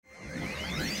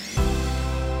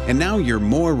And now your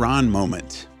More Ron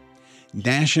moment.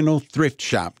 National Thrift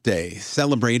Shop Day,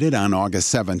 celebrated on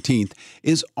August 17th,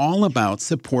 is all about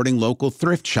supporting local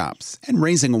thrift shops and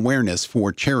raising awareness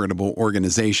for charitable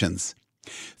organizations.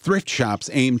 Thrift shops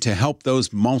aim to help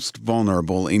those most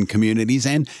vulnerable in communities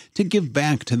and to give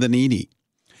back to the needy.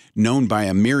 Known by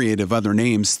a myriad of other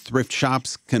names, thrift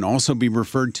shops can also be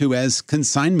referred to as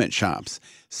consignment shops,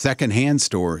 secondhand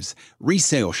stores,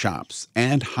 resale shops,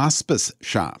 and hospice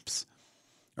shops.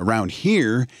 Around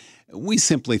here, we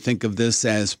simply think of this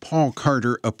as Paul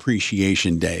Carter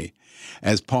Appreciation Day,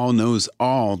 as Paul knows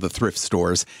all the thrift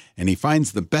stores and he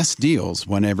finds the best deals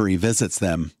whenever he visits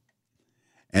them.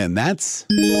 And that's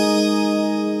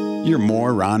your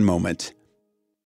More Ron moment.